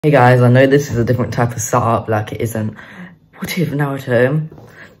Hey guys, I know this is a different type of setup, like it isn't What If Naruto.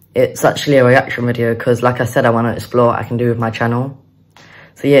 It's actually a reaction video because, like I said, I want to explore what I can do with my channel.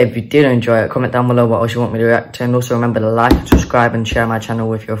 So yeah, if you did enjoy it, comment down below what else you want me to react to, and also remember to like, subscribe and share my channel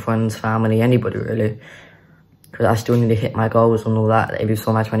with your friends, family, anybody really, because I still need to hit my goals and all that if you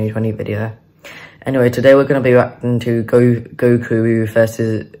saw my 2020 video. Anyway, today we're going to be reacting to Goku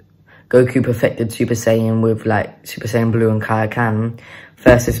versus Goku perfected Super Saiyan with like Super Saiyan Blue and Kaio-Ken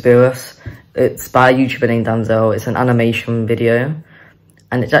versus Virus. It's by a YouTuber named Danzel. It's an animation video,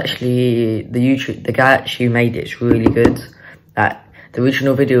 and it's actually the guy actually made it's really good. Like the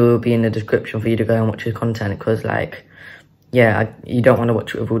original video will be in the description for you to go and watch his content, because like yeah, you don't want to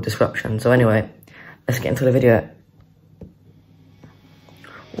watch it with all disruption. So anyway, let's get into the video.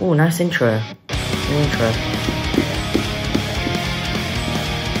 Oh, nice intro.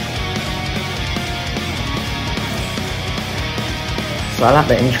 So I like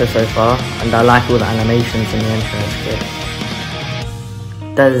the intro so far, and I like all the animations in the intro, it's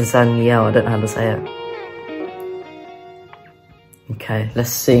good. Danielle, I don't know how to say it. Okay,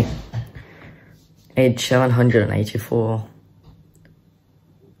 let's see. Age 784.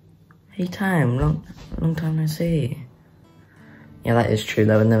 Hey time, long time no see. Yeah, that is true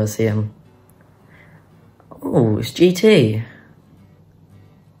though, I'd never see him. Oh, it's GT.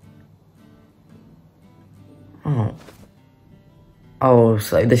 Oh,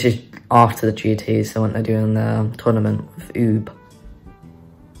 so this is after the GT, so when they're doing the tournament with Oob.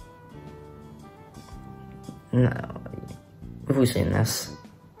 No, we've all seen this.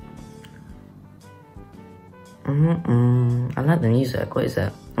 I like the music, what is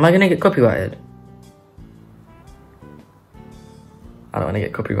it? Am I gonna get copyrighted? I don't wanna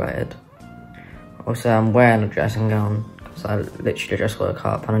get copyrighted. Also, I'm wearing a dressing gown, because I literally just woke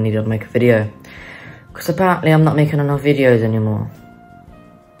up and I needed to make a video. Because apparently I'm not making enough videos anymore.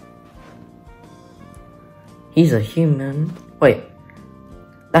 He's a human. Wait,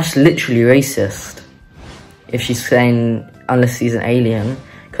 that's literally racist. If she's saying unless he's an alien,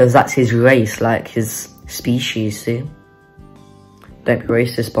 because that's his race, like his species, see? Don't be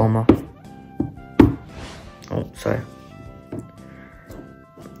racist, Bomber. Oh, sorry.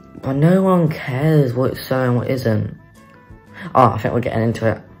 But no one cares what's so and what isn't. Oh, I think we're getting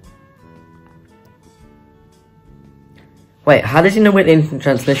into it. Wait, how does he know we're in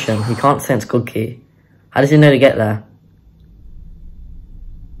transmission? He can't sense Goku. How does he know to get there?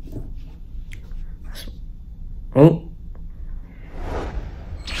 Oh.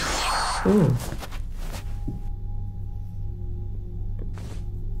 Ooh.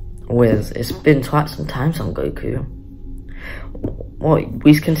 Wiz, it's been quite some time on Goku. What,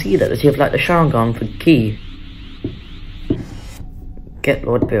 we can see that. Does he have like the Sharingan for Ki? Get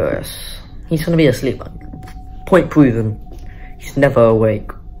Lord Beerus. He's gonna be asleep. Point proven. He's never awake.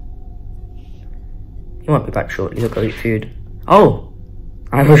 He won't be back shortly, he'll go eat food. Oh!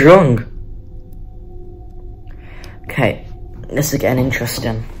 I was wrong! Okay, this is getting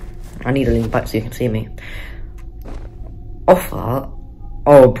interesting. I need to lean back so you can see me. Offer?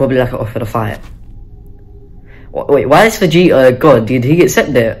 Oh, probably like an offer to fight. Wait, why is Vegeta God? Did he accept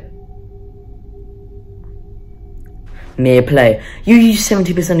it? Mere play. You use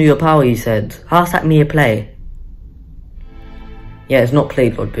 70% of your power, you said. How's that mere play? Yeah, it's not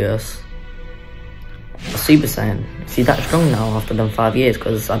played, Lord Beerus. Super Saiyan. Is he that strong now after them 5 years?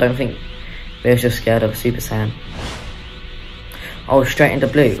 Because I don't think they're just scared of Super Saiyan. Oh, straight into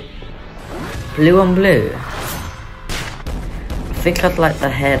blue. Blue on blue. I think I'd like the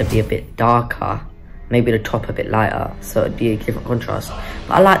hair to be a bit darker. Maybe the top a bit lighter, so it'd be a different contrast.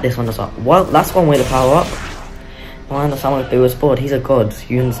 But I like this one as well. Well, that's one way to power up. I understand why Blue was bored. He's a god.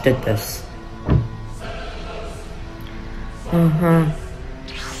 Humans did this.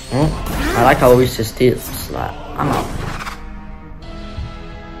 Oh, I like how always just steals. Like, I'm out.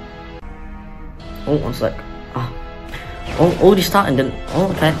 Oh, one sec. Oh, he's starting, didn't?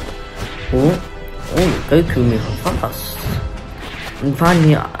 Oh, okay. Oh, Goku moving fast. I'm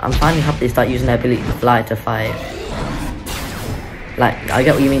finally happy they start using their ability to fly to fight. Like, I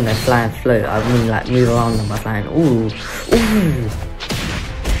get what you mean, they fly and float. I mean, like, move around them by flying. Ooh.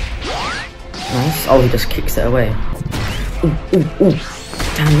 Nice. Oh, he just kicks it away. Ooh.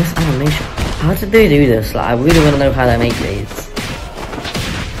 Damn, this animation. How did they do this? Like, I really want to know how they make these.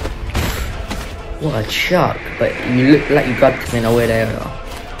 What a chuck. But you look like you grabbed him in a weird area.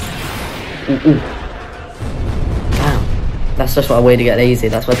 Ooh. Wow. That's just what a way to get lazy.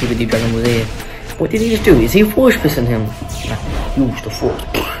 That's why people do Dragon Ball Z. What did he just do? Is he force-pushing him? Use the force.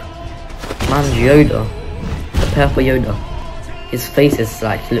 Man's Yoda. The purple Yoda. His face is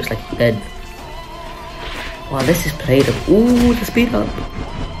like, he looks like he's dead. Wow, this is played up. Ooh, the speed up.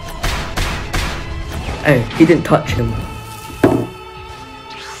 Oh, he didn't touch him.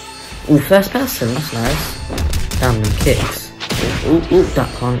 Ooh, first person, that's nice. Damn, them kicks. Ooh, that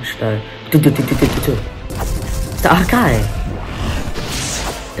punch though. Is that our guy?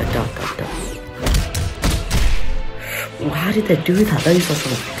 Ooh, how did they do that? Those are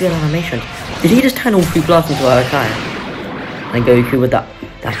some good animations. Did he just turn all 3 blasts into our guy? And Goku with that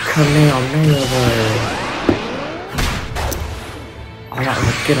Kamehameha though. Oh, that was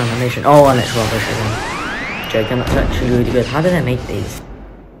a good animation. Oh, and it's rubbish again. Joking, that's actually really good. How did they make these?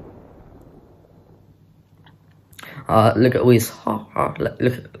 Look at all his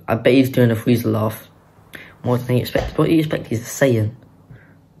look, I bet he's doing a Frieza laugh. More than he expected. What do you expect? He's a Saiyan.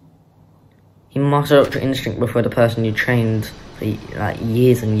 He mastered Ultra Instinct before the person you trained for like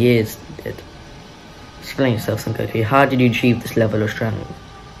years and years did. Explain yourself, Son Goku. How did you achieve this level of strength?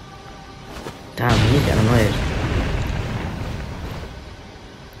 Damn, he's getting annoyed.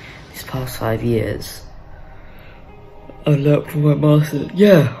 These past 5 years, I learned from my master.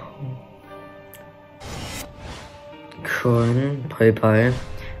 Yeah. Kurin,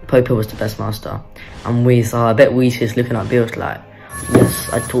 Popo was the best master. And Whis, I bet Whis is looking at Bills like, yes,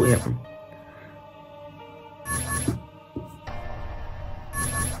 I taught him.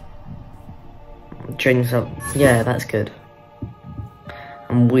 Training yourself, yeah, that's good.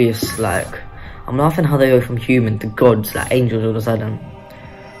 And Whis, like, I'm laughing how they go from human to gods, like angels all of a sudden.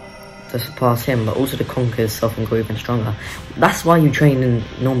 To surpass him, but also to conquer self and grow even stronger. That's why you train in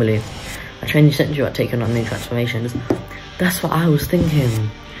normally. I train you sent you at taking on new transformations. That's what I was thinking.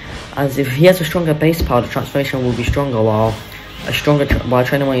 As if he has a stronger base power, the transformation will be stronger. While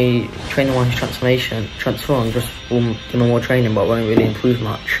training one who's transformed just will give him more training, but won't really improve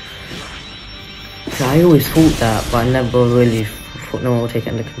much. So I always thought that, but I never really thought no one would take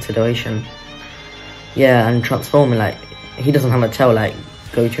it into consideration. Yeah, and transforming, like, he doesn't have a tail like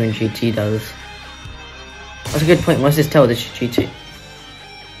Goku and GT does. That's a good point. What's his tail? This is GT.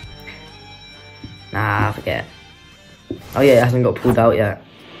 Nah, forget. Oh yeah, it hasn't got pulled out yet.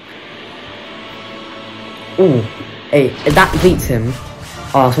 Ooh, hey, if that beats him.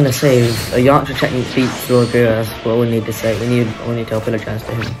 Oh, I was gonna say, a Yantra technique beats Goku. That's what we need to say. We need to apologize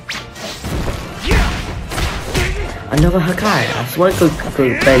to him. Another Hakai. I swear Goku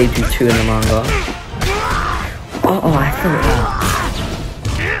could barely do 2 in the manga. Oh, I felt that.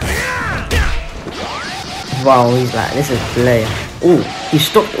 Wow, he's like, this is play. Oh, he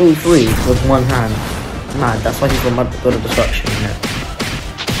stopped all 3 with 1 hand. Mad, that's why he's got God of Destruction, you know.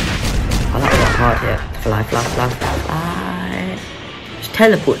 I like that hard here. Fly. Just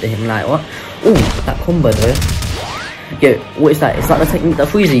teleport to him, like, what? Oh, that combo though. Yo, what is that? It's like the technique that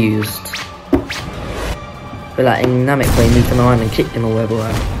Frieza used. But like, in Namek way, moved him around and kicked him or whatever.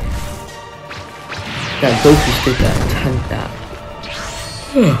 That Goku stood there and tanked that.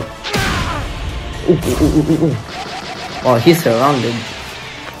 Ooh. Oh, he's surrounded.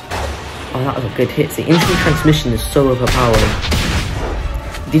 Oh, that was a good hit. The instant transmission is so overpowered.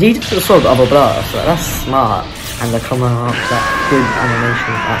 Did he just absorb the other blast? Like, that's smart. And they're coming up that good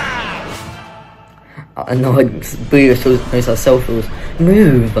animation. I know Boo knows how self rules.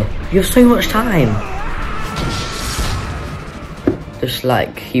 Move! You have so much time! Just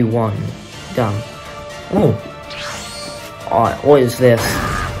like he won. Damn. Oh! Alright, what is this?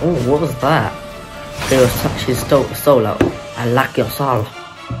 Oh, what was that? They will touch his soul out. I like your soul.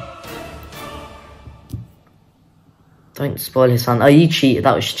 Don't spoil his son. Oh, you cheated.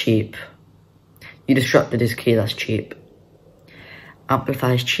 That was cheap. You disrupted his ki. That's cheap.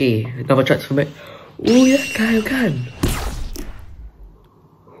 Amplify his chi. Another transformation. Oh yeah, Kaio-Ken.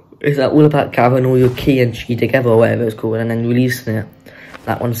 Is that all about gathering all your ki and chi together or whatever it's called and then releasing it?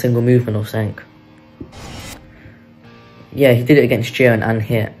 Like one single movement or something. Yeah, he did it against Jiren and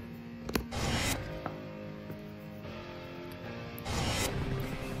hit.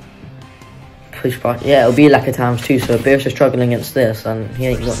 Push back. Yeah, it'll be like a ×2, so Beerus is struggling against this and he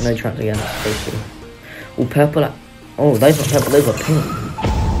ain't got no chance against basically. Oh, purple. Oh, those are purple, those are pink.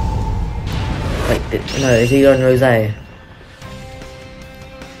 Wait, no, is he on Rose?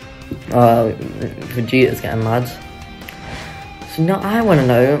 Vegeta's getting mad. So now I want to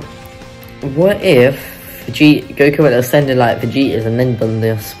know, what if Goku would have ascended like Vegeta's and then done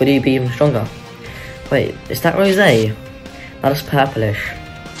this? Would he be even stronger? Wait, is that Rose? That's purplish.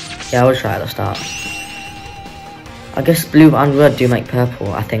 Yeah, I will try at the start. I guess blue and red do make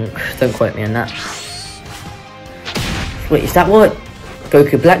purple, I think. Don't quote me on that. Wait, is that what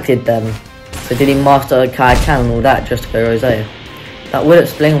Goku Black did then? So did he master Kaio-Ken and all that just to go Rose? That would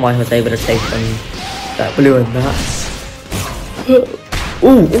explain why he was able to take that blue and that. Ooh.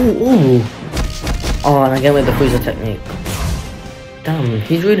 Oh, and again with the Frieza technique. Damn,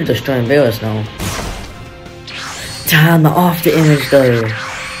 he's really destroying Beerus now. Damn, the after image though.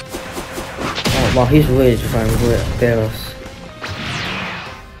 Oh, wow, he's really just trying to bear us.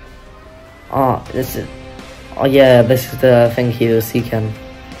 Oh, this is... Oh yeah, this is the thing he was seeking.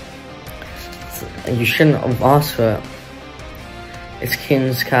 You shouldn't have asked for it. It's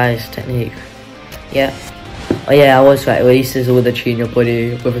King Sky's technique. Yeah. Oh yeah, I was right. It releases all the chi in your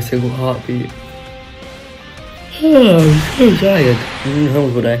body with a single heartbeat. Oh, I'm so tired.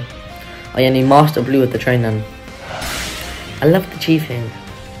 Home all day. Oh yeah, and he master blue with the training. I love the chi thing.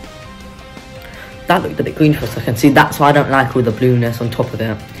 That looked a bit green for a second. See, that's why I don't like all the blueness on top of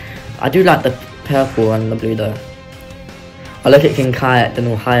it. I do like the purple and the blue though. I look at King Kai at the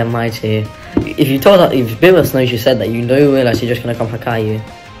new high and mighty. If you told that, if Beerus knows you said that, you know realize you're just gonna come for Kaio.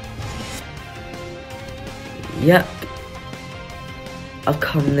 Yep. I've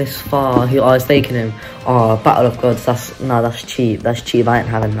come this far. I was taking him. Oh, Battle of Gods. That's cheap. That's cheap. I ain't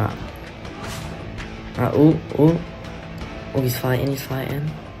having that. Oh, he's fighting.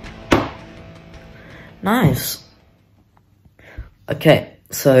 Nice. Okay,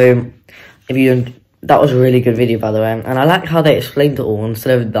 so that was a really good video, by the way, and I like how they explained it all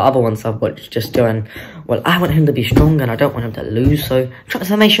instead of the other ones I've watched just going, well, I want him to be strong and I don't want him to lose, so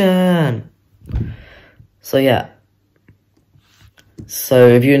transformation. So yeah. So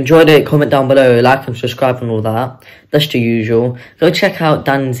if you enjoyed it, comment down below, like and subscribe and all that. That's the usual. Go check out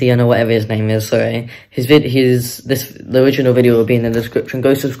Danzian or whatever his name is, sorry. The original video will be in the description.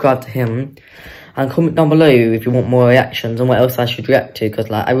 Go subscribe to him. And comment down below if you want more reactions and what else I should react to, because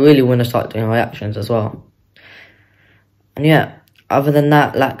like I really want to start doing reactions as well. And yeah, other than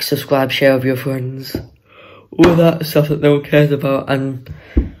that, like, subscribe, share with your friends, all that stuff that no one cares about. And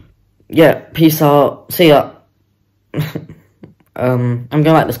yeah, peace out, see ya. I'm going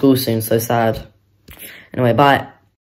back to school soon, so sad. Anyway, bye.